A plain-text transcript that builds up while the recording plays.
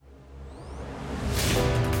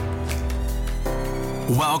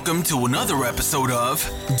Welcome to another episode of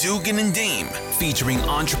Dugan and Dame, featuring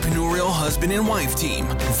entrepreneurial husband and wife team,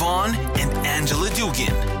 Vaughn and Angela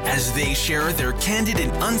Dugan, as they share their candid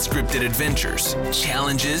and unscripted adventures,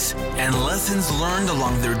 challenges, and lessons learned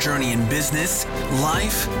along their journey in business,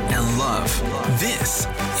 life, and love. This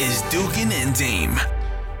is Dugan and Dame.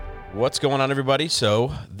 What's going on, everybody?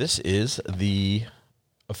 So this is the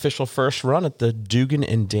official first run at the Dugan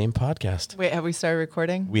and Dame podcast. Wait, have we started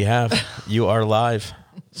recording? We have. You are live,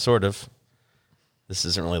 sort of. This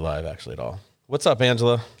isn't really live, actually, at all. What's up,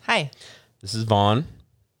 Angela? Hi. This is Vaughn.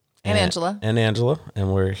 And Angela. And Angela.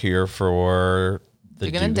 And we're here for the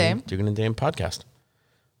Dugan and Dame. Dugan and Dame podcast.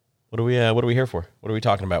 What are we here for? What are we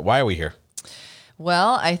talking about? Why are we here?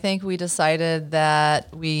 Well, I think we decided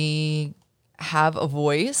that we have a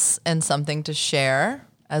voice and something to share,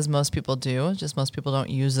 as most people do. Just most people don't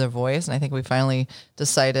use their voice. And I think we finally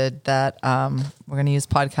decided that we're going to use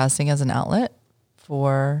podcasting as an outlet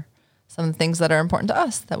for some of the things that are important to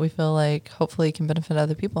us that we feel like hopefully can benefit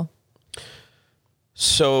other people.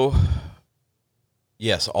 So,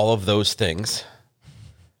 yes, all of those things.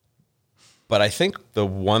 But I think the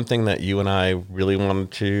one thing that you and I really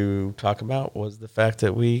wanted to talk about was the fact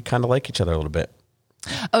that we kind of like each other a little bit.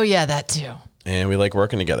 Oh, yeah, that too. And we like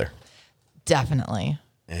working together. Definitely.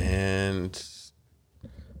 And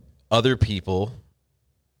other people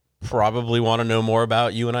probably want to know more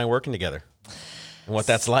about you and I working together and what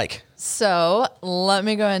that's like. So let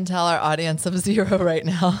me go and tell our audience of zero right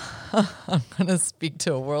now. I'm going to speak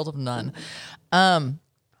to a world of none.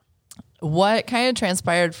 What kind of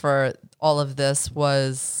transpired for all of this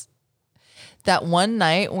was that one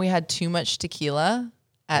night we had too much tequila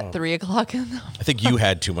at 3 o'clock in the morning. I think you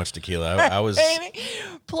had too much tequila. I was.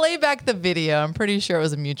 Play back the video. I'm pretty sure it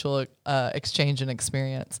was a mutual exchange and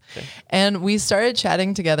experience. Okay. And we started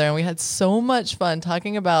chatting together and we had so much fun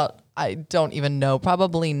talking about, I don't even know,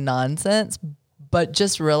 probably nonsense, but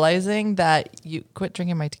just realizing that you quit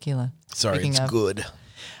drinking my tequila. Sorry, it's good.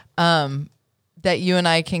 That you and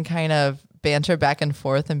I can kind of banter back and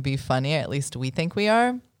forth and be funny. At least we think we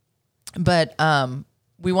are. But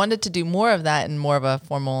we wanted to do more of that in more of a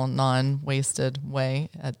formal, non-wasted way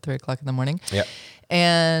at 3 o'clock in the morning. Yep.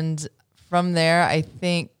 And from there, I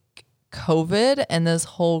think COVID and this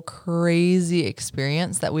whole crazy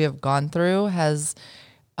experience that we have gone through has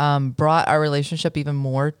brought our relationship even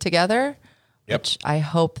more together. Yep. Which I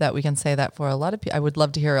hope that we can say that for a lot of people. I would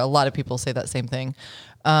love to hear a lot of people say that same thing.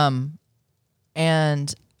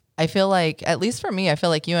 And I feel like, at least for me, I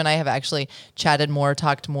feel like you and I have actually chatted more,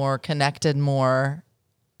 talked more, connected more.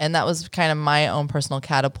 And that was kind of my own personal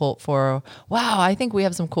catapult for, wow, I think we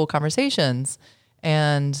have some cool conversations.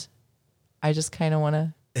 And I just kind of want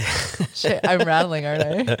to, I'm rattling,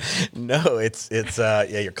 aren't I? No, it's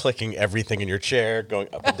you're clicking everything in your chair, going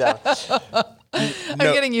up and down. I'm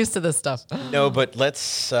getting used to this stuff. No, but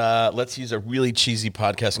let's use a really cheesy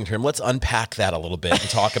podcasting term. Let's unpack that a little bit and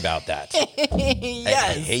talk about that.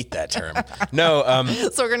 Yes. I hate that term. No.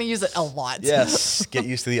 So we're going to use it a lot. Yes. Get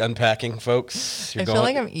used to the unpacking, folks. I feel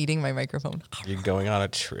like I'm eating my microphone. You're going on a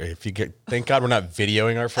trip. Thank God we're not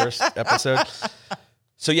videoing our first episode.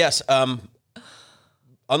 So yes,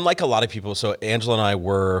 unlike a lot of people, so Angela and I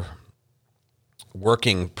were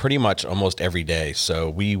working pretty much almost every day. So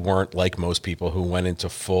we weren't like most people who went into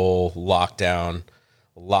full lockdown,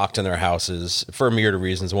 locked in their houses for a myriad of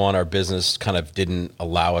reasons. One, our business kind of didn't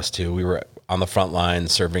allow us to. We were on the front line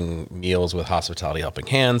serving meals with Hospitality Helping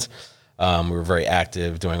Hands. We were very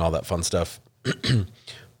active doing all that fun stuff.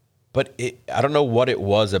 But I don't know what it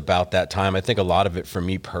was about that time. I think a lot of it for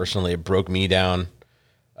me personally, it broke me down.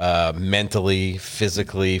 Mentally,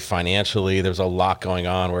 physically, financially, there's a lot going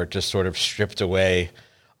on where it just sort of stripped away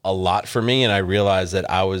a lot for me. And I realized that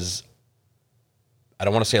I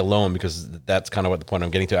don't want to say alone because that's kind of what the point I'm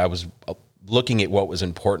getting to. I was looking at what was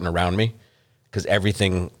important around me because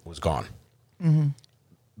everything was gone. Mm-hmm.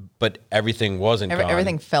 But everything wasn't gone.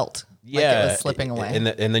 Everything felt like it was slipping away.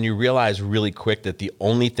 And then you realize really quick that the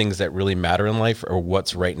only things that really matter in life are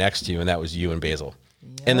what's right next to you. And that was you and Basil.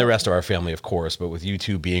 Yep. And the rest of our family, of course, but with you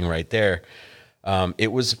two being right there,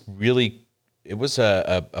 it was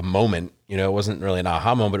a moment, it wasn't really an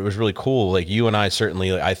aha moment, but it was really cool. Like you and I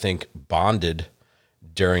certainly, I think, bonded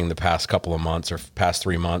during the past couple of months or past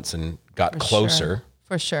 3 months and got closer.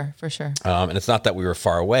 For sure. And it's not that we were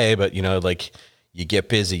far away, but, like you get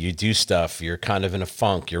busy, you do stuff, you're kind of in a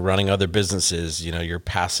funk, you're running other businesses, you're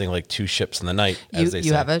passing like two ships in the night, as they say.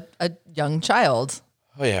 You have a young child.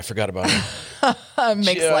 Oh yeah, I forgot about it.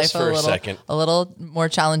 Makes life a little more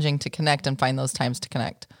challenging to connect and find those times to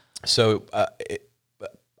connect. So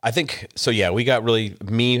I think so. Yeah,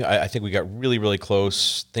 I think we got really, really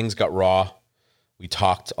close. Things got raw. We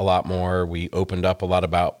talked a lot more. We opened up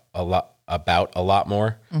about a lot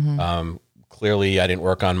more. Clearly, I didn't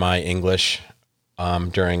work on my English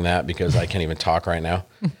during that because I can't even talk right now.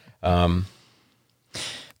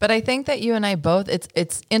 But I think that you and I both,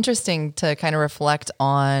 it's interesting to kind of reflect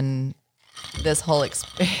on this whole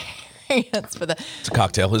experience for the. It's a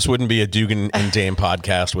cocktail. This wouldn't be a Dugan and Dame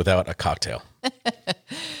podcast without a cocktail.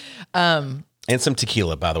 And some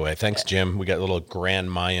tequila, by the way. Thanks, Jim. We got a little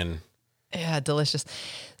Grand Mayan. Yeah, delicious.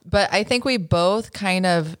 But I think we both kind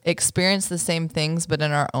of experienced the same things, but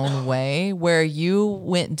in our own way, where you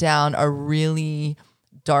went down a really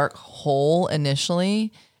dark hole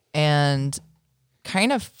initially and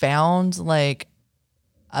kind of found like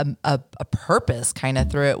a purpose kind of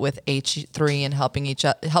through it with H3 and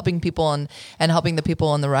helping people and helping the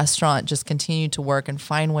people in the restaurant just continue to work and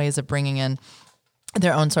find ways of bringing in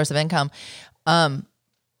their own source of income.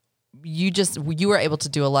 You were able to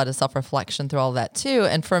do a lot of self-reflection through all of that too.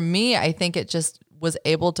 And for me, I think it just was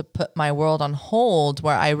able to put my world on hold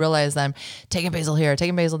where I realized I'm taking Basil here,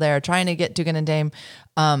 taking Basil there, trying to get Dugan and Dame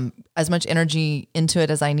as much energy into it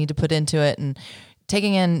as I need to put into it, and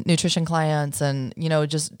taking in nutrition clients and,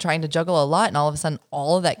 just trying to juggle a lot. And all of a sudden,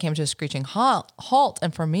 all of that came to a screeching halt.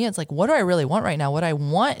 And for me, it's like, what do I really want right now? What I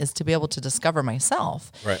want is to be able to discover myself.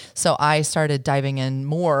 Right. So I started diving in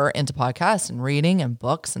more into podcasts and reading and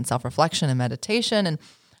books and self-reflection and meditation. And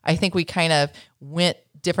I think we kind of went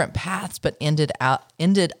different paths, but ended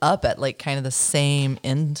up at like kind of the same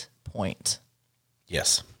end point.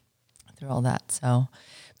 Yes. Through all that. So,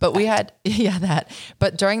 but we had,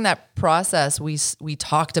 but during that process, we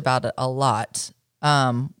talked about it a lot.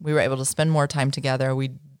 We were able to spend more time together.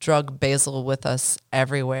 We drug Basil with us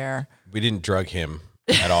everywhere. We didn't drug him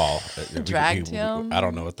at all. Dragged him? I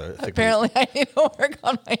don't know what Apparently I need to work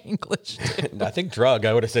on my English too. I think drug.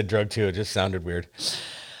 I would have said drug too. It just sounded weird.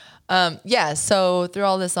 So through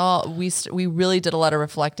all this, we really did a lot of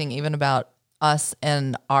reflecting even about us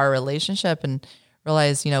and our relationship, and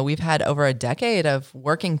realized, we've had over a decade of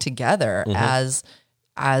working together as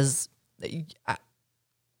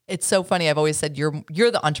it's so funny. I've always said you're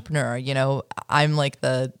the entrepreneur, I'm like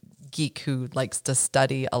the geek who likes to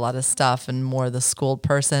study a lot of stuff and more the schooled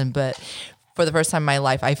person, but for the first time in my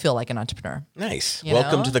life, I feel like an entrepreneur. Nice.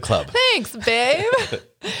 Welcome to the club. Thanks, babe.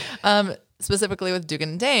 Specifically with Dugan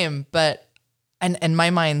and Dame, but and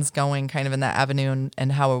my mind's going kind of in that avenue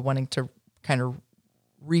and how we're wanting to kind of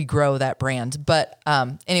regrow that brand. But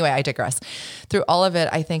anyway, I digress. Through all of it,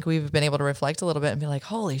 I think we've been able to reflect a little bit and be like,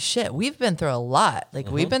 holy shit, we've been through a lot.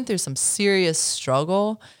 Like we've been through some serious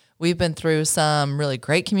struggle. We've been through some really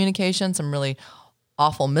great communication, some really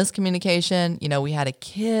awful miscommunication. We had a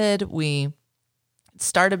kid, we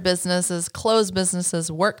started businesses, closed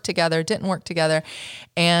businesses, worked together, didn't work together.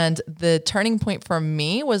 And the turning point for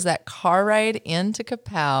me was that car ride into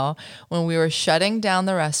Kapow when we were shutting down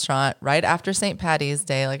the restaurant right after St. Patty's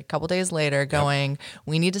Day, like a couple days later, going,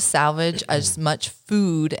 we need to salvage as much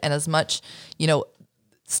food and as much,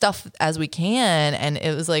 stuff as we can. And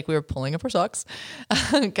it was like we were pulling up our socks,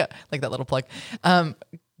 like that little plug.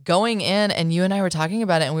 Going in, and you and I were talking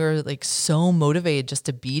about it, and we were like so motivated just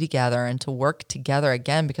to be together and to work together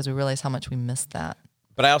again because we realized how much we missed that.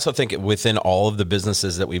 But I also think within all of the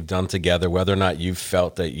businesses that we've done together, whether or not you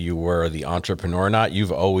felt that you were the entrepreneur or not,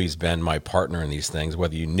 you've always been my partner in these things,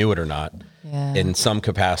 whether you knew it or not, in some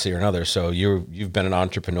capacity or another. So you've been an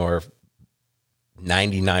entrepreneur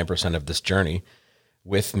 99% of this journey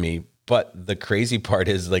with me. But the crazy part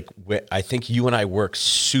is, like, I think you and I work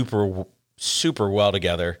super well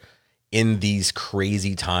together in these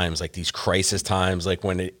crazy times, like these crisis times, like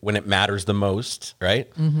when it matters the most,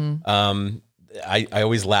 right? I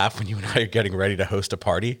always laugh when you and I are getting ready to host a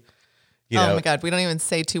party. Oh my God, we don't even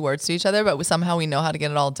say two words to each other, but somehow we know how to get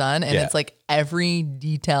it all done. And it's like every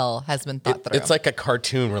detail has been thought through. It's like a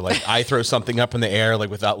cartoon where like I throw something up in the air, like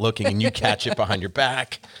without looking, and you catch it behind your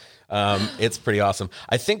back. It's pretty awesome.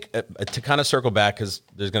 I think to kind of circle back, because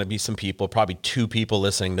there's going to be some people, probably 2 people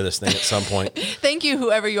listening to this thing at some point. Thank you,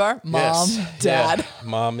 whoever you are. Mom, Dad. Yeah.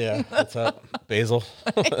 Mom, yeah. What's up? Basil.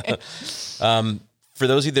 For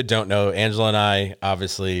those of you that don't know, Angela and I,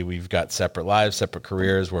 obviously, we've got separate lives, separate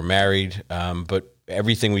careers. We're married, but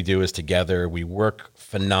everything we do is together. We work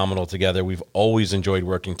phenomenal together. We've always enjoyed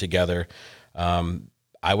working together.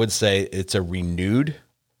 I would say it's a renewed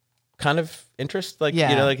kind of interest, like,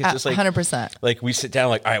 like it's just like 100%. Like we sit down,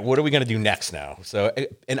 like, all right, what are we going to do next now? So,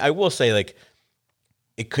 and I will say, like,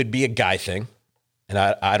 it could be a guy thing, and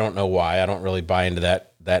I don't know why. I don't really buy into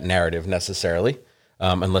that narrative necessarily,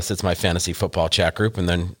 unless it's my fantasy football chat group, and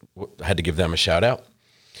then I had to give them a shout out,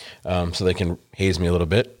 so they can haze me a little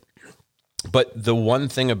bit. But the one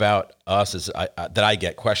thing about us is that I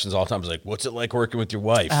get questions all the time is like, what's it like working with your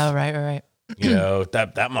wife? Oh, right. You know,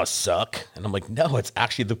 that must suck. And I'm like, no, it's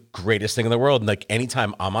actually the greatest thing in the world. And like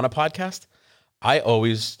anytime I'm on a podcast, I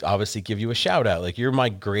always obviously give you a shout out. Like you're my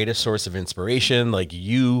greatest source of inspiration. Like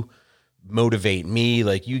you motivate me.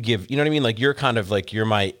 Like you give, you know what I mean? Like you're kind of like, you're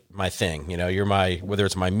my thing, you know, you're my, whether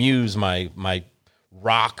it's my muse, my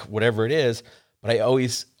rock, whatever it is, but I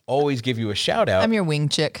always give you a shout out. I'm your wing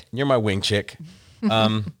chick. You're my wing chick.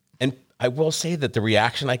 And I will say that the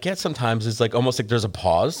reaction I get sometimes is like, almost like there's a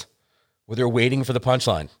pause where they're waiting for the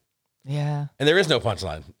punchline. Yeah. And there is no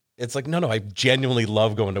punchline. It's like, no, I genuinely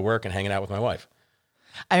love going to work and hanging out with my wife.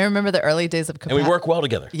 I remember the early days of And we work well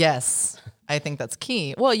together. Yes. I think that's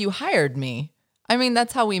key. Well, you hired me. I mean,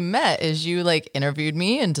 that's how we met, is you like interviewed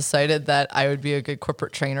me and decided that I would be a good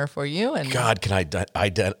corporate trainer for you. And God, can I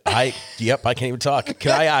can't even talk.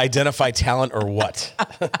 Can I identify talent or what?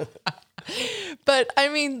 But I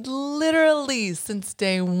mean, literally since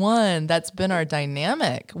day one, that's been our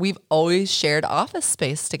dynamic. We've always shared office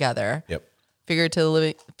space together. Yep.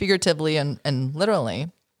 Figuratively and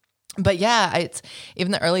literally. But yeah, it's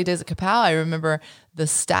even the early days at Kapow. I remember the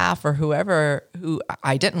staff or whoever who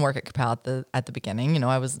I didn't work at Kapow at the beginning. You know,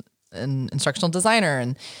 I was an instructional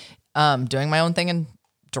designer and doing my own thing in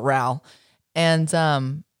Doral.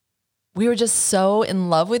 And we were just so in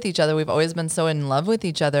love with each other. We've always been so in love with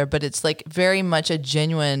each other, but it's like very much a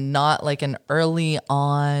genuine, not like an early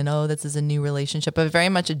on, oh, this is a new relationship, but very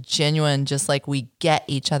much a genuine, just like we get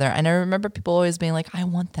each other. And I remember people always being like, I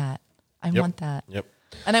want that. I want that. Yep.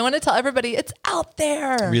 And I want to tell everybody it's out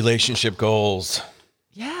there. Relationship goals.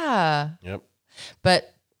 Yeah. Yep.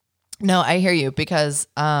 But no, I hear you, because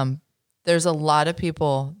there's a lot of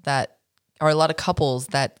people that are a lot of couples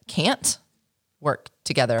that can't work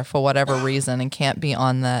together for whatever reason and can't be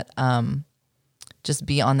on that, just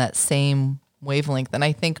be on that same wavelength. And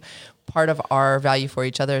I think part of our value for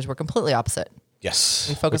each other is we're completely opposite. Yes.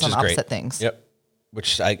 We focus on opposite things. Yep.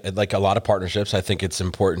 Which I like a lot of partnerships. I think it's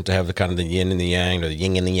important to have the kind of the yin and the yang, or the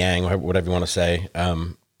yin and the yang, whatever you want to say.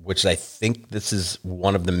 Which I think this is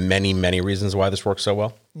one of the many, many reasons why this works so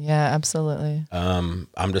well. Yeah, absolutely. I'm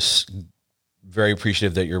just very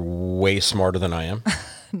appreciative that you're way smarter than I am.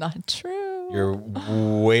 Not true. You're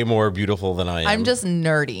way more beautiful than I am. I'm just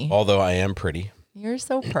nerdy. Although I am pretty. You're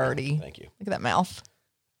so pretty. Thank you. Look at that mouth.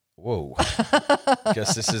 Whoa.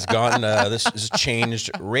 Guess this has gone, this has changed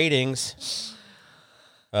ratings.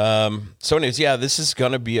 So anyways, yeah, this is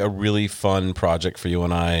going to be a really fun project for you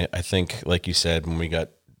and I. I think, like you said, when we got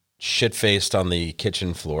shit-faced on the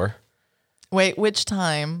kitchen floor. Wait, which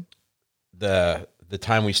time? The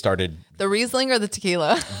time we started. The Riesling or the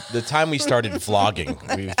tequila? The time we started vlogging.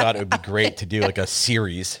 We thought it would be great to do like a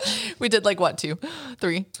series. We did like what, 2,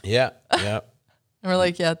 3? Yeah. And we're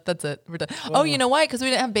like, yeah, that's it. We're done. Oh, you know why? Because we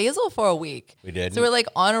didn't have Basil for a week. We did. So we're like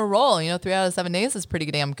on a roll. You know, 3 out of 7 days is pretty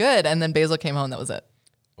damn good. And then Basil came home. That was it.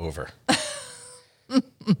 Over.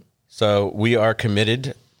 So we are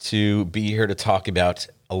committed to be here to talk about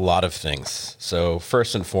a lot of things. So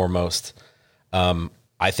first and foremost,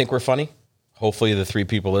 I think we're funny. Hopefully the 3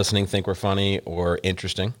 people listening think we're funny or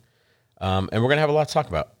interesting. And we're going to have a lot to talk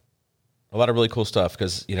about. A lot of really cool stuff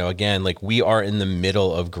because, you know, again, like we are in the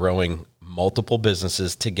middle of growing multiple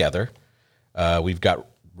businesses together. We've got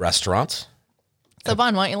restaurants. So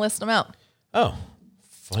Vaughn, why don't you list them out? Oh,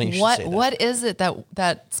 funny you should say that. What is it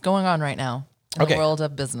that's going on right now in the world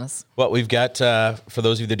of business? Well, we've got, for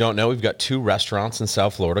those of you that don't know, we've got 2 restaurants in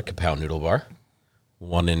South Florida, Kapow Noodle Bar,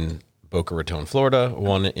 one in Boca Raton, Florida,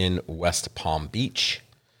 one in West Palm Beach,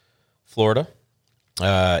 Florida.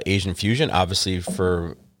 Asian Fusion, obviously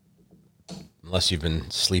unless you've been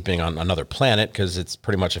sleeping on another planet, because it's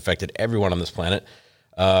pretty much affected everyone on this planet.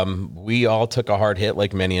 We all took a hard hit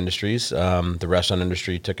like many industries. The restaurant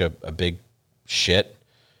industry took a big shit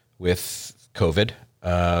with COVID.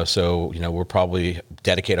 So, you know, we'll probably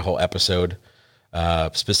dedicate a whole episode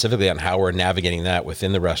specifically on how we're navigating that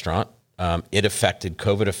within the restaurant.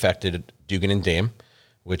 COVID affected Dugan and Dame,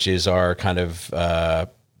 which is our kind of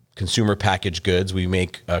consumer packaged goods. We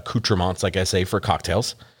make accoutrements, like I say, for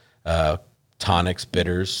cocktails, tonics,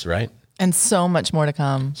 bitters, right? And so much more to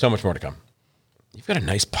come. So much more to come. You've got a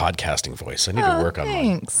nice podcasting voice. I need to work on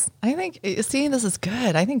mine. Thanks. I think, see, this is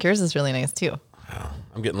good. I think yours is really nice too. Oh,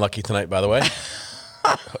 I'm getting lucky tonight, by the way.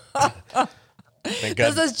 Thank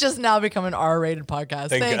God. This has just now become an R-rated podcast.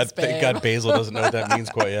 Thank God Basil doesn't know what that means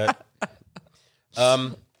quite yet.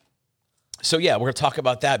 So yeah, we're going to talk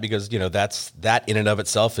about that because, you know, that in and of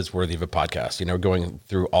itself is worthy of a podcast. You know, we're going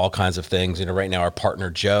through all kinds of things. You know, right now our partner,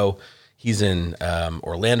 Joe, he's in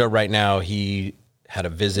Orlando right now. He had a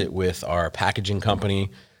visit with our packaging company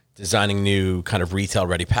designing new kind of retail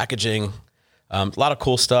ready packaging. A lot of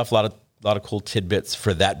cool stuff, a lot of cool tidbits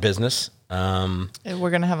for that business. We're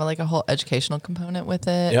going to have a whole educational component with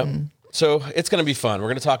it. Yep. So it's going to be fun. We're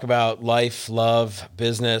going to talk about life, love,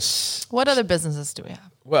 business. What other businesses do we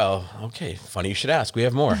have? Well, okay. Funny you should ask. We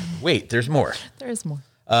have more. Wait, there's more. There is more.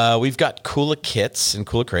 We've got Kula Kits and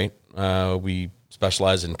Kula Crate. We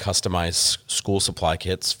specialize in customized school supply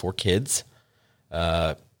kits for kids.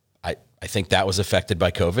 I think that was affected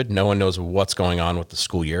by COVID. No one knows what's going on with the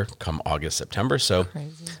school year come August, September. So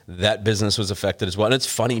Crazy. That business was affected as well. And it's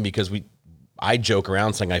funny because I joke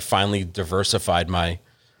around saying I finally diversified my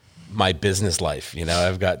business life.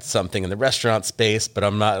 I've got something in the restaurant space, but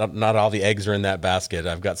I'm not all the eggs are in that basket.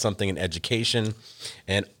 I've got something in education,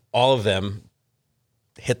 and all of them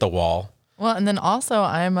hit the wall. Well, and then also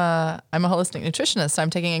I'm a holistic nutritionist, so I'm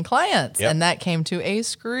taking in clients, and that came to a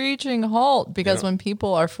screeching halt because when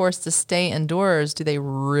people are forced to stay indoors, do they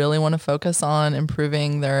really want to focus on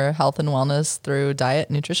improving their health and wellness through diet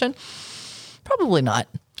and nutrition? Probably not.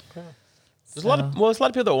 There's a lot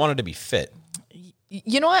of people that wanted to be fit.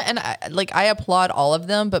 You know what? And I applaud all of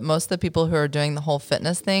them, but most of the people who are doing the whole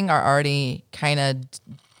fitness thing are already kind of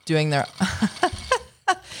doing their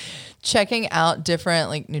checking out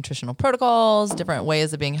different nutritional protocols, different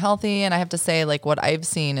ways of being healthy. And I have to say, what I've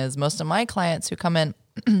seen is most of my clients who come in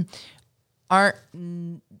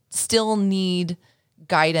still need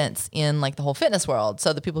guidance in the whole fitness world.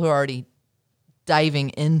 So the people who are already diving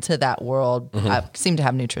into that world seem to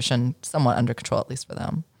have nutrition somewhat under control, at least for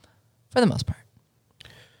them, for the most part.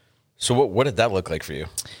 So what did that look like for you?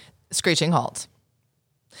 Screeching halt.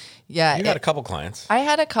 Yeah. You had a couple clients. I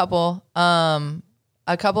had a couple.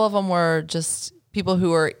 A couple of them were just people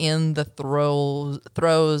who are in the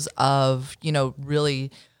throes of,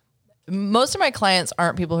 really, most of my clients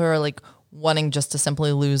aren't people who are wanting just to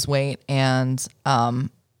simply lose weight and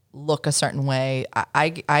look a certain way.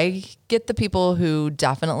 I get the people who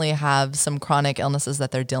definitely have some chronic illnesses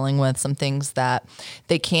that they're dealing with, some things that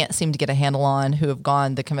they can't seem to get a handle on, who have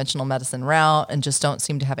gone the conventional medicine route and just don't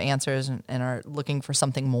seem to have answers and are looking for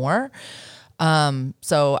something more.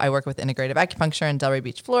 So I work with Integrative Acupuncture in Delray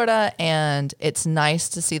Beach, Florida, and it's nice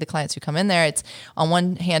to see the clients who come in there. It's on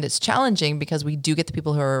one hand, it's challenging because we do get the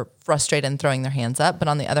people who are frustrated and throwing their hands up, but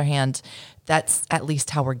on the other hand, that's at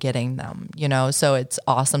least how we're getting them, so it's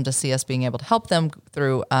awesome to see us being able to help them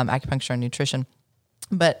through acupuncture and nutrition.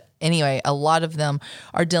 But anyway, a lot of them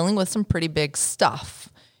are dealing with some pretty big stuff,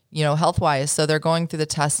 health-wise. So they're going through the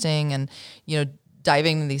testing and,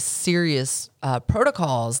 diving into these serious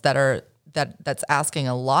protocols that's asking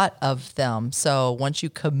a lot of them. So once you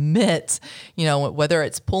commit, whether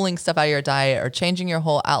it's pulling stuff out of your diet or changing your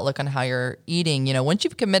whole outlook on how you're eating, once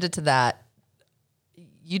you've committed to that,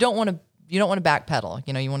 you don't want to backpedal,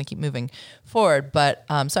 you want to keep moving forward. But,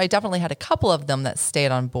 so I definitely had a couple of them that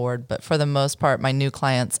stayed on board, but for the most part, my new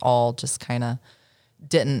clients all just kind of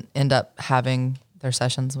didn't end up having their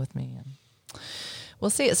sessions with me. And we'll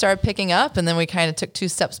see. It started picking up, and then we kind of took 2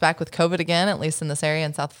 steps back with COVID again, at least in this area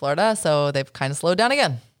in South Florida. So they've kind of slowed down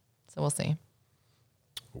again. So we'll see.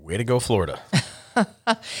 Way to go, Florida.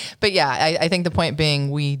 But yeah, I think the point being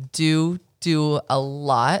we do a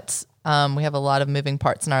lot. We have a lot of moving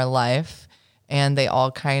parts in our life, and they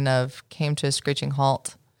all kind of came to a screeching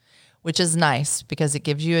halt, which is nice because it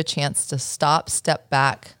gives you a chance to stop, step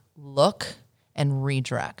back, look, and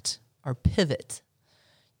redirect or pivot.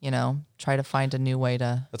 Try to find a new way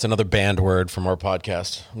to. That's another banned word from our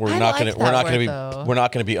podcast. We're not going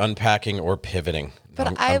to be unpacking or pivoting.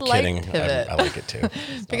 But I'm like kidding. pivot. I like it too.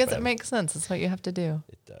 Because it makes sense. It's what you have to do.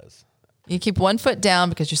 It does. You keep one foot down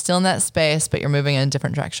because you're still in that space, but you're moving in a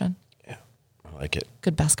different direction. Yeah, I like it.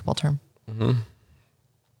 Good basketball term. Mm-hmm.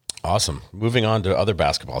 Awesome. Moving on to other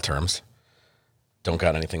basketball terms. Don't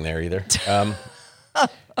got anything there either.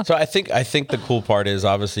 So I think the cool part is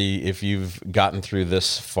obviously if you've gotten through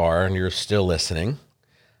this far and you're still listening,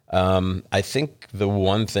 I think the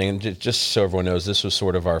one thing, just so everyone knows, this was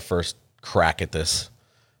sort of our first crack at this,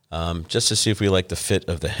 just to see if we like the fit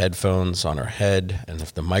of the headphones on our head and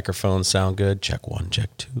if the microphones sound good. Check 1, check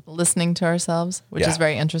 2. Listening to ourselves, which is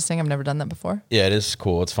very interesting. I've never done that before. Yeah, it is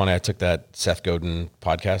cool. It's funny. I took that Seth Godin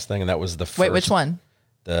podcast thing, and that was the first. Wait, which one?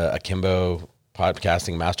 The Akimbo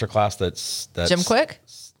podcasting masterclass. That's Jim Quick?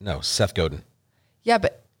 No, Seth Godin. Yeah,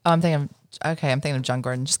 but I'm thinking of John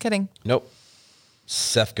Gordon. Just kidding. Nope.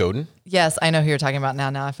 Seth Godin. Yes, I know who you're talking about now.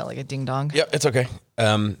 Now I felt like a ding dong. Yep, it's okay.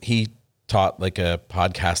 He taught like a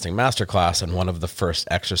podcasting masterclass, and one of the first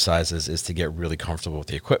exercises is to get really comfortable with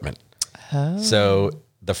the equipment. Oh. So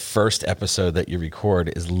the first episode that you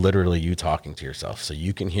record is literally you talking to yourself, so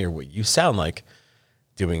you can hear what you sound like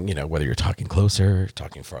doing, whether you're talking closer,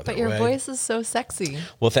 talking farther But away. your voice is so sexy.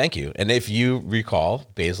 Well, thank you. And if you recall,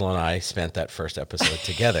 Basil and I spent that first episode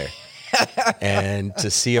together. And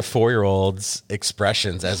to see a 4-year-old's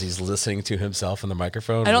expressions as he's listening to himself in the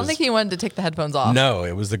microphone. I don't think he wanted to take the headphones off. No,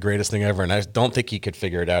 it was the greatest thing ever. And I don't think he could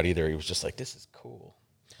figure it out either. He was just like, this is cool.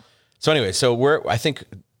 So anyway, I think,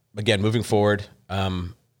 again, moving forward,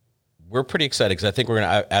 we're pretty excited because I think we're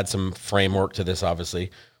going to add some framework to this,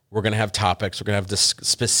 obviously. We're going to have topics. We're going to have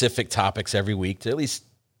specific topics every week to at least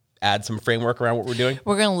add some framework around what we're doing.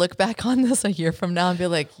 We're going to look back on this a year from now and be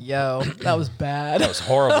like, yo, that was bad. That was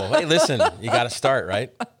horrible. Hey, listen, you got to start,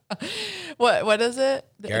 right? What is it?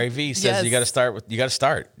 Gary Vee says you got to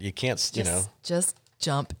start. You can't, Just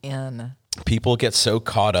jump in. People get so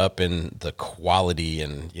caught up in the quality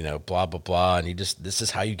and, blah, blah, blah. And this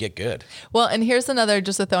is how you get good. Well, and here's another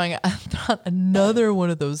one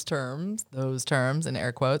of those terms in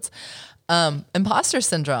air quotes, imposter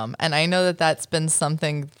syndrome. And I know that that's been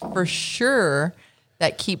something for sure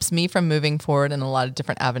that keeps me from moving forward in a lot of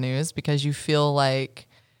different avenues, because you feel like,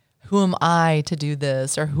 who am I to do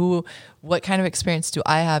this? Or what kind of experience do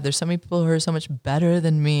I have? There's so many people who are so much better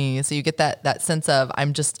than me. So you get that sense of,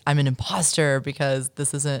 I'm an imposter because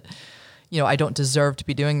this isn't, I don't deserve to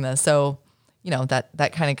be doing this. So,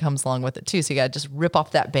 that kind of comes along with it too. So you got to just rip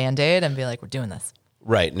off that Band-Aid and be like, we're doing this.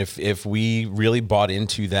 Right. And if we really bought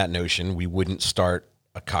into that notion, we wouldn't start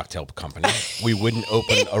a cocktail company. We wouldn't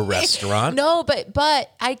open a restaurant. No,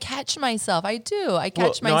 but I catch myself. I do. I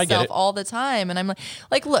catch myself all the time, and I'm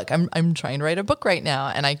like, look, I'm trying to write a book right now,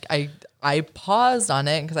 and I paused on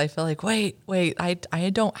it because I feel like, wait, I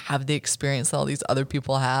don't have the experience that all these other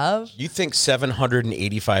people have. You think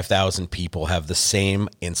 785,000 people have the same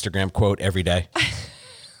Instagram quote every day?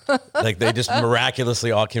 Like they just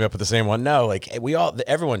miraculously all came up with the same one? No, like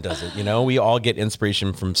everyone does it. We all get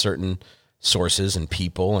inspiration from certain sources and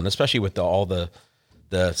people, and especially with all the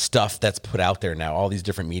stuff that's put out there now, all these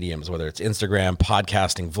different mediums, whether it's Instagram,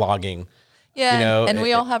 podcasting, vlogging. Yeah, and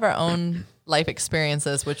we all have our own life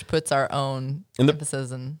experiences, which puts our own emphasis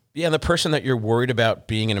in. Yeah, and the person that you're worried about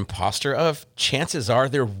being an imposter of, chances are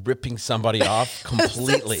they're ripping somebody off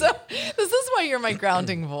completely. This is why you're my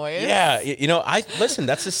grounding voice. Yeah, listen,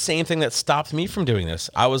 that's the same thing that stopped me from doing this.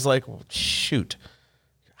 I was like, well, shoot,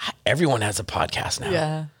 everyone has a podcast now.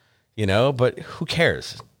 Yeah. But who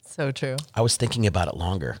cares? So true. I was thinking about it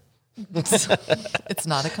longer. It's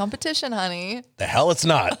not a competition, honey. The hell it's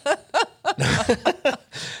not.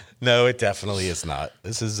 No, it definitely is not.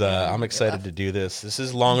 This is, I'm excited to do this. This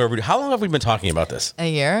is long overdue. How long have we been talking about this? A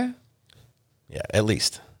year? Yeah, at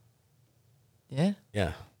least. Yeah.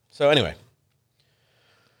 Yeah. So anyway,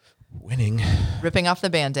 winning. Ripping off the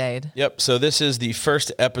Band-Aid. Yep. So this is the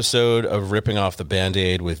first episode of Ripping Off the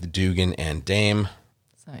Band-Aid with Dugan and Dame.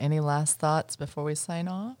 So any last thoughts before we sign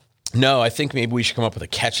off? No, I think maybe we should come up with a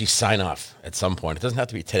catchy sign-off at some point. It doesn't have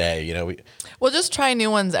to be today. We'll just try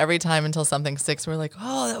new ones every time until something sticks. We're like,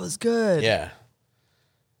 oh, that was good. Yeah.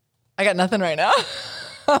 I got nothing right now.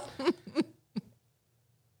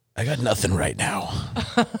 I got nothing right now.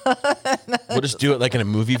 We'll just do it like in a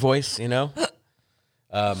movie voice, No,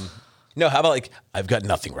 how about like, I've got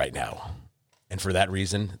nothing right now. And for that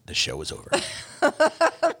reason, the show is over.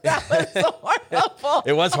 That was so horrible.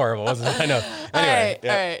 It was horrible, wasn't it? I know. Anyway, all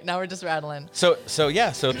right. Now we're just rattling. So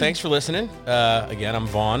thanks for listening. Again, I'm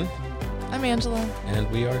Vaughn. I'm Angela. And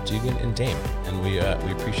we are Dugan and Dame. And we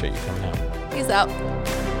appreciate you coming out. Peace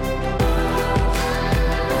out.